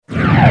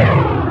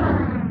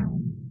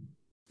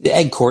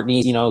Ed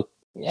Courtney,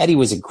 Eddie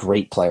was a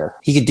great player.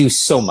 He could do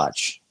so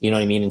much, you know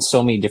what I mean, in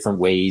so many different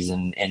ways.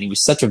 And he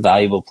was such a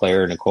valuable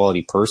player and a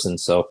quality person.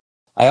 So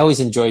I always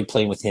enjoyed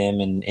playing with him.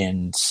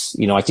 And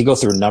I could go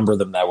through a number of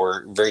them that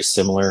were very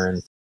similar.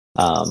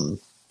 And,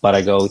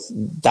 but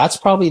that's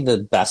probably the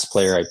best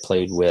player I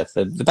played with.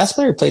 The best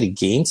player I played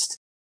against,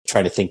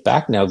 trying to think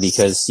back now,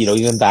 because,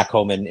 even back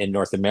home in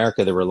North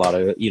America, there were a lot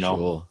of,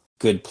 Sure.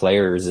 good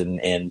players. And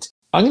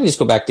I'm going to just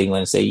go back to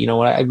England and say, you know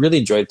what? I really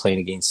enjoyed playing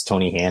against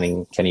Tony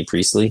Hanning, Kenny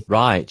Priestley.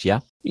 Right, yeah.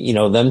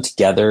 Them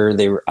together,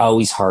 they were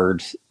always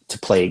hard to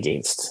play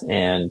against.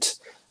 And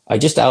I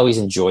just always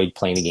enjoyed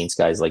playing against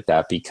guys like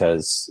that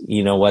because,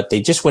 you know what?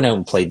 They just went out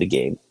and played the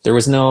game. There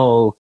was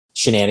no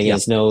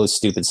shenanigans, no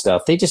stupid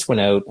stuff. They just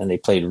went out and they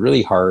played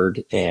really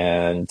hard,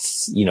 and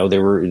they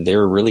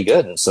were really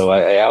good. And so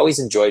I always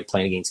enjoyed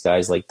playing against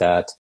guys like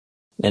that.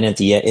 And in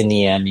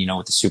the end,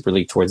 with the Super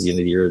League towards the end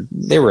of the year,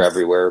 they were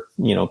everywhere.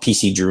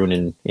 PC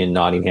Druin in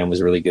Nottingham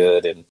was really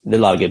good, and a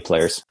lot of good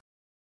players.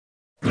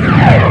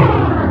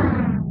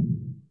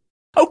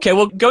 Okay,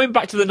 well, going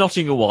back to the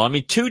Nottingham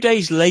one, 2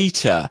 days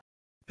later,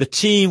 the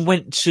team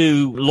went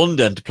to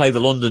London to play the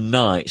London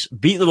Knights,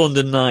 beat the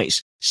London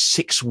Knights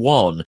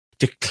 6-1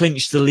 to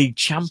clinch the league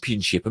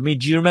championship. Do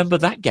you remember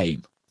that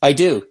game? I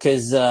do,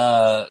 because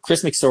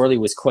Chris McSorley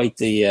was quite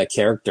the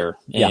character.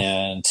 Yeah.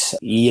 And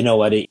you know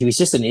what? He was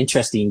just an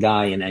interesting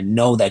guy, and I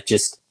know that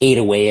just ate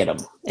away at him.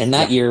 And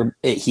that year,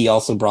 he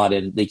also brought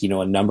in,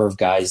 a number of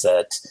guys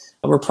that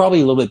were probably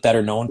a little bit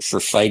better known for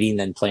fighting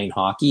than playing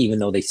hockey, even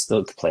though they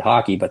still could play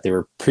hockey, but they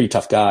were pretty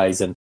tough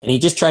guys. And he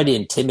just tried to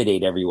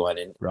intimidate everyone.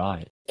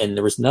 Right. And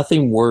there was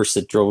nothing worse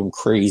that drove him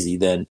crazy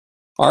than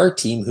our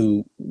team,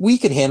 who we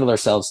could handle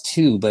ourselves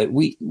too, but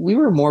we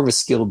were more of a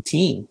skilled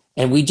team.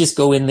 And we just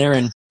go in there,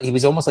 and he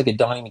was almost like a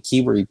Donnie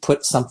McKee, where he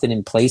put something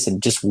in place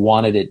and just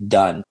wanted it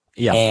done.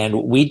 Yeah.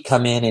 And we'd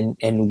come in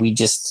and we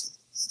just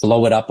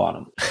blow it up on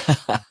him.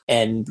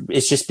 And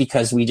it's just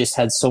because we just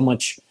had so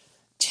much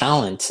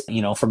talent,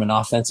 from an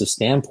offensive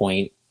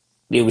standpoint.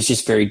 It was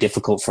just very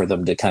difficult for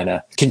them to kind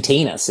of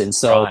contain us. And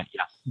so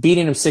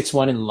beating him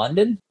 6-1 in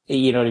London,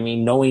 you know what I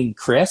mean? Knowing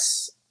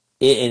Chris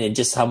and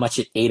just how much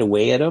it ate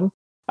away at him.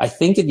 I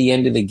think at the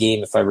end of the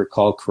game, if I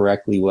recall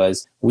correctly,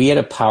 was we had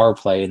a power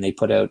play and they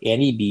put out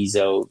Andy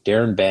Bizo,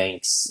 Darren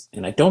Banks,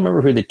 and I don't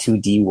remember who the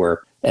 2D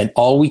were. And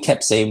all we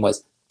kept saying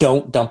was,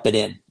 don't dump it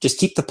in. Just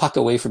keep the puck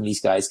away from these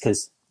guys,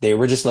 because they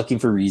were just looking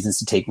for reasons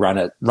to take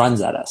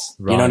runs at us.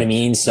 Right. You know what I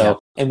mean?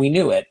 So, and we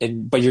knew it.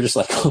 But you're just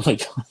like, oh my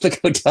God, look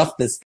how tough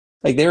this,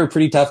 they were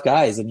pretty tough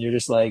guys. And you're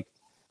just like,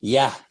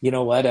 yeah, you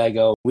know what?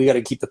 We got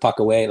to keep the puck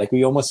away.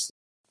 We almost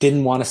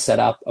didn't want to set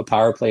up a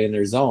power play in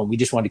their zone. We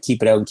just wanted to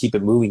keep it out and keep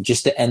it moving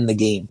just to end the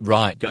game.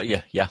 Right. Got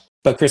you. Yeah.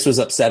 But Chris was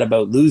upset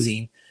about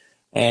losing.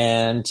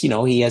 And,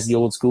 he has the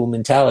old school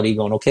mentality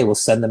going, okay, we'll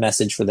send the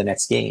message for the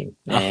next game.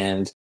 Oh.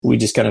 And we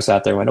just kind of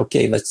sat there and went,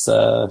 okay, let's,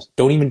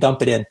 don't even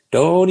dump it in.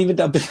 Don't even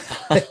dump it.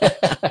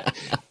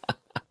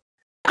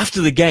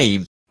 After the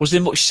game, was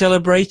there much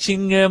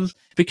celebrating,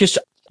 because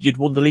you'd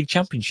won the league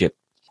championship?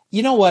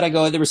 You know what?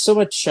 There was so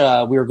much,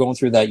 we were going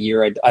through that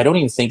year. I don't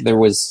even think there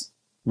was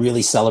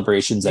really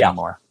celebrations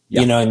anymore.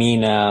 Yeah. You know what I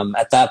mean?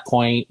 At that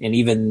point, and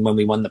even when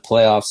we won the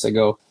playoffs, I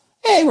go,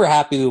 hey, we're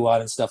happy we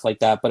won and stuff like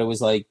that. But it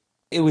was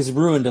it was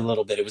ruined a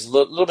little bit. It was a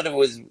little bit of it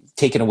was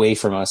taken away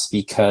from us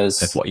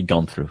because of what you'd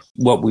gone through,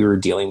 what we were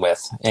dealing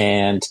with.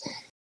 And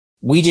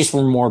we just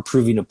were more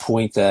proving a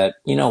point that,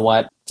 you know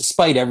what,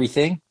 despite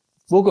everything,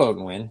 we'll go out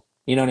and win.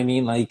 You know what I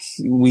mean?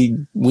 We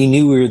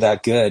knew we were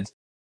that good,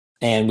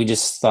 and we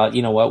just thought,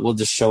 you know what, we'll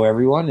just show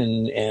everyone.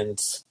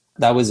 And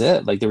that was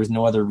it. There was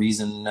no other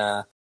reason,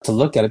 to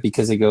look at it,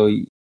 because they go,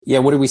 yeah,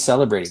 what are we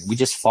celebrating? We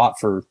just fought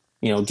for,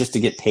 just to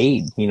get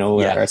paid,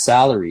 our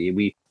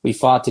salary. We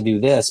fought to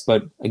do this.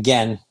 But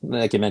again,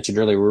 like I mentioned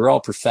earlier, we're all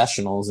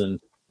professionals,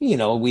 and,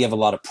 we have a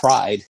lot of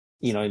pride,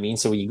 you know what I mean?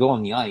 So when you go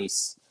on the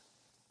ice,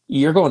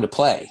 you're going to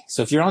play.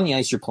 So if you're on the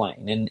ice, you're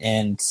playing.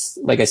 And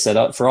like I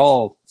said, for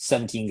all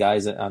 17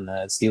 guys on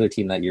the Steeler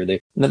team that year,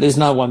 there's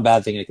not one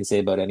bad thing I can say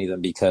about any of them,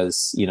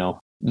 because,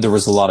 there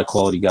was a lot of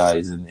quality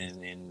guys,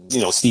 and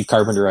Steve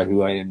Carpenter,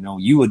 who I know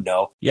you would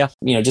know. Yeah.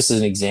 Just as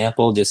an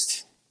example,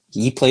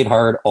 he played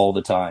hard all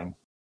the time.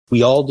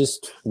 We all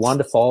just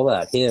wanted to follow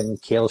that. Him,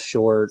 Cale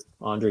Short,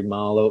 Andre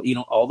Malo,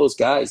 all those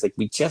guys.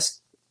 We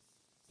just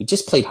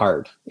played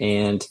hard.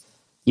 And,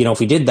 if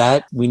we did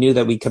that, we knew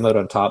that we'd come out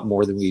on top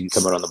more than we'd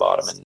come out on the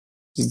bottom.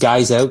 And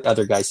guys out,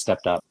 other guys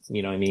stepped up.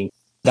 You know what I mean?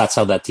 That's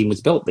how that team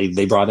was built.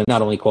 They brought in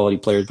not only quality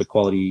players, but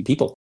quality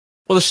people.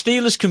 Well, the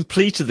Steelers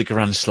completed the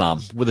Grand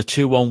Slam with a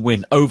 2-1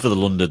 win over the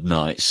London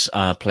Knights,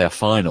 playoff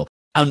final.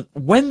 And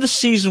when the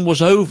season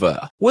was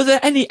over, were there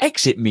any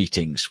exit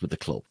meetings with the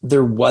club?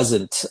 There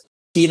wasn't.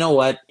 You know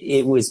what?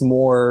 It was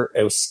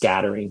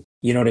scattering.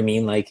 You know what I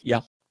mean?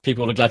 Yeah,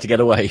 people were glad to get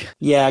away.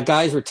 Yeah,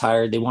 guys were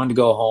tired. They wanted to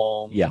go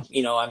home. Yeah.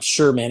 I'm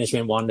sure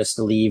management wanted us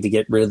to leave to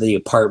get rid of the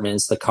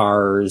apartments, the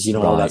cars,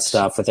 all that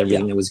stuff with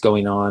everything that was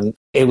going on.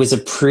 It was a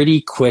pretty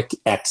quick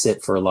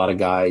exit for a lot of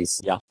guys.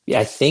 Yeah.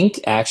 I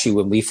think actually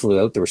when we flew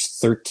out, there was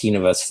 13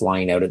 of us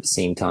flying out at the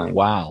same time.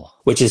 Wow.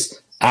 Which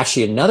is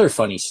Actually, another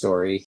funny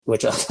story,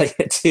 which I'll tell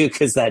you too,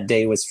 because that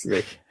day was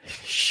free.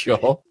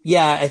 Sure.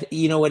 Yeah,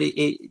 you know what?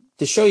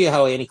 To show you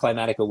how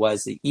anticlimactic it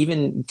was,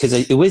 even because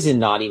it was in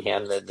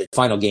Nottingham, the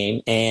final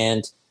game,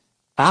 and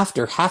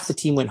after half the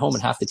team went home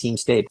and half the team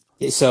stayed.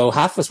 So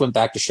half of us went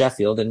back to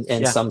Sheffield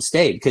and some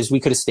stayed because we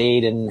could have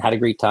stayed and had a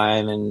great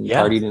time and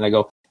partied. And I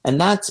go,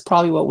 and that's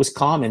probably what was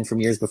common from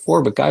years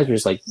before. But guys were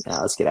just like,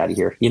 let's get out of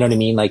here. You know what I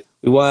mean? Like,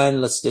 we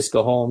won. Let's just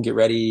go home, get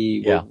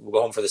ready. We'll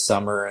go home for the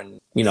summer and,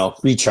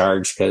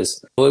 recharge,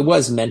 because it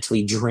was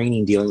mentally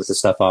draining dealing with the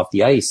stuff off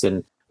the ice.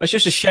 And it's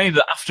just a shame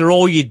that after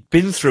all you'd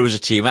been through as a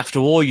team, after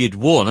all you'd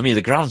won, I mean,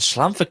 the Grand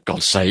Slam, for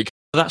God's sake,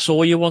 that's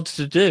all you wanted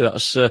to do.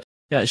 That's,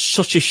 it's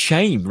such a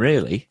shame,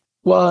 really.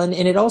 Well, and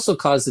it also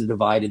caused a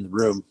divide in the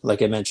room,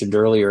 like I mentioned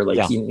earlier.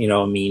 Like,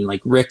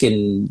 like Rick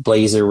and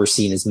Blazer were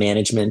seen as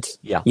management,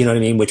 you know what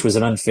I mean? Which was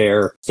an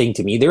unfair thing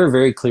to me. They were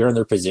very clear on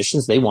their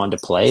positions. They wanted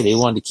to play. They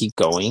wanted to keep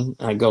going.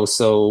 I go,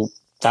 so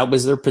that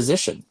was their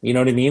position. You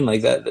know what I mean?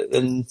 Like that.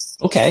 And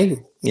okay,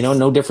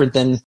 no different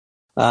than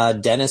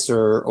Dennis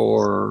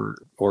or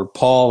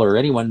Paul or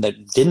anyone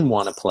that didn't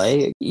want to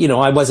play.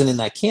 I wasn't in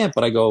that camp,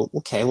 but I go,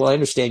 okay, well, I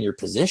understand your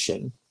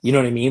position. You know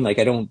what I mean? Like,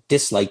 I don't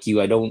dislike you.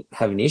 I don't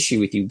have an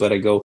issue with you, but I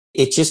go,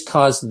 it just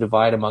caused a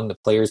divide among the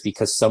players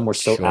because some were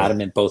so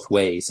adamant both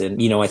ways.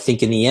 And, I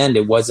think in the end,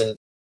 it wasn't,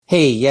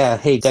 hey,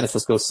 Dennis,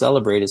 let's go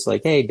celebrate. It's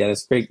like, hey,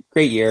 Dennis,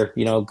 great year,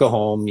 go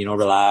home,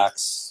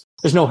 relax.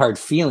 There's no hard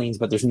feelings,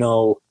 but there's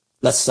no,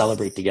 let's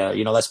celebrate together,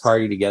 let's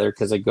party together.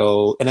 Cause I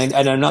go, and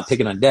I'm not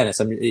picking on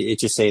Dennis. It's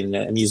just saying,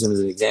 I'm using him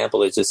as an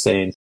example. It's just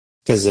saying,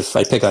 cause if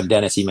I pick on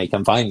Dennis, he may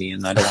come find me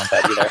and I don't want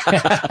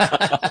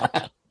that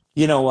either.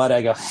 You know what?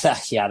 I go,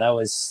 yeah, that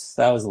was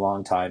a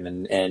long time.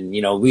 And,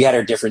 we had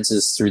our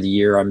differences through the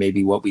year on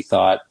maybe what we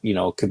thought,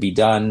 could be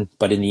done.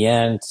 But in the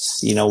end,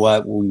 you know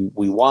what?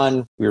 We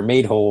won, we were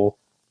made whole.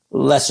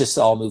 Let's just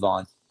all move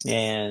on.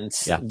 And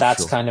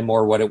that's kind of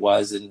more what it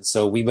was. And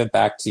so we went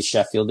back to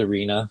Sheffield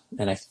Arena,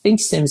 and I think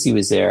Simsy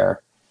was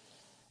there.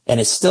 And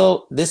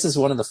this is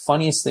one of the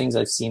funniest things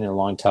I've seen in a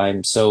long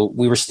time. So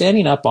we were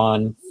standing up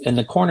in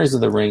the corners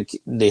of the rink.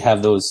 They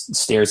have those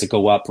stairs that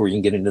go up where you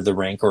can get into the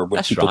rink or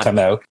when people come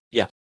out.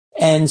 Yeah.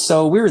 And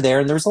so we were there,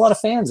 and there was a lot of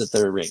fans at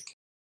the rink.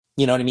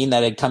 You know what I mean?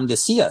 That had come to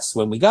see us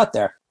when we got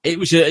there. It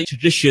was a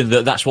tradition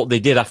that's what they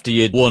did after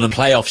you'd won and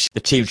playoffs. The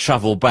team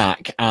travelled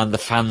back and the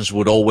fans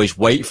would always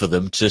wait for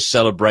them to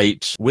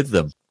celebrate with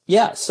them.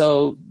 Yeah.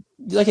 So,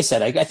 like I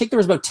said, I think there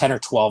was about 10 or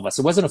 12 of us.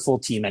 It wasn't a full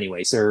team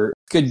anyway. So a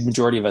good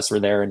majority of us were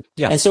there.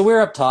 And so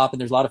we're up top,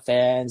 and there's a lot of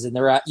fans, and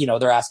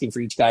they're asking for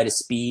each guy to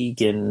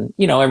speak. And,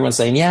 everyone's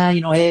saying,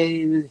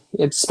 hey,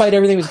 despite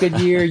everything, it was a good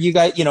year. You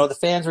guys, the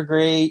fans were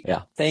great.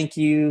 Yeah. Thank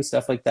you.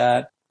 Stuff like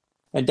that.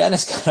 And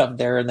Dennis got up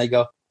there and they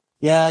go,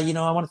 I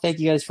want to thank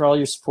you guys for all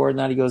your support and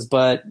that. He goes,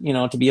 but,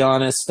 to be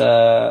honest,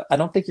 I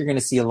don't think you're going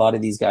to see a lot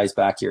of these guys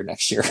back here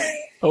next year.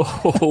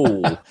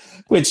 Oh,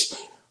 which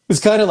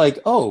was kind of like,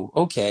 oh,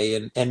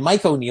 okay. And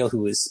Mike O'Neill,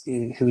 who's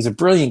a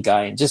brilliant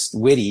guy and just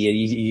witty, and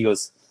he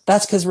goes,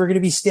 that's because we're going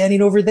to be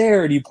standing over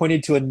there. And he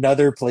pointed to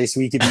another place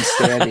we could be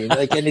standing.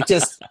 And it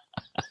just,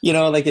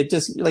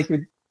 like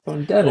we're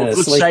going, Dennis.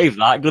 Good save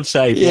that. Good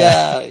save.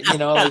 Yeah.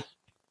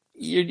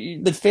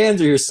 The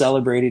fans are here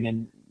celebrating,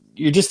 and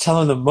you're just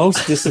telling the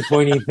most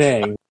disappointing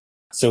thing.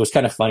 So it was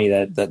kind of funny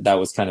that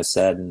was kind of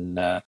said. And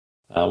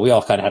we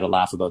all kind of had a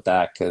laugh about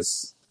that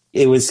because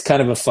it was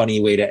kind of a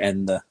funny way to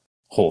end the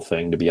whole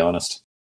thing, to be honest.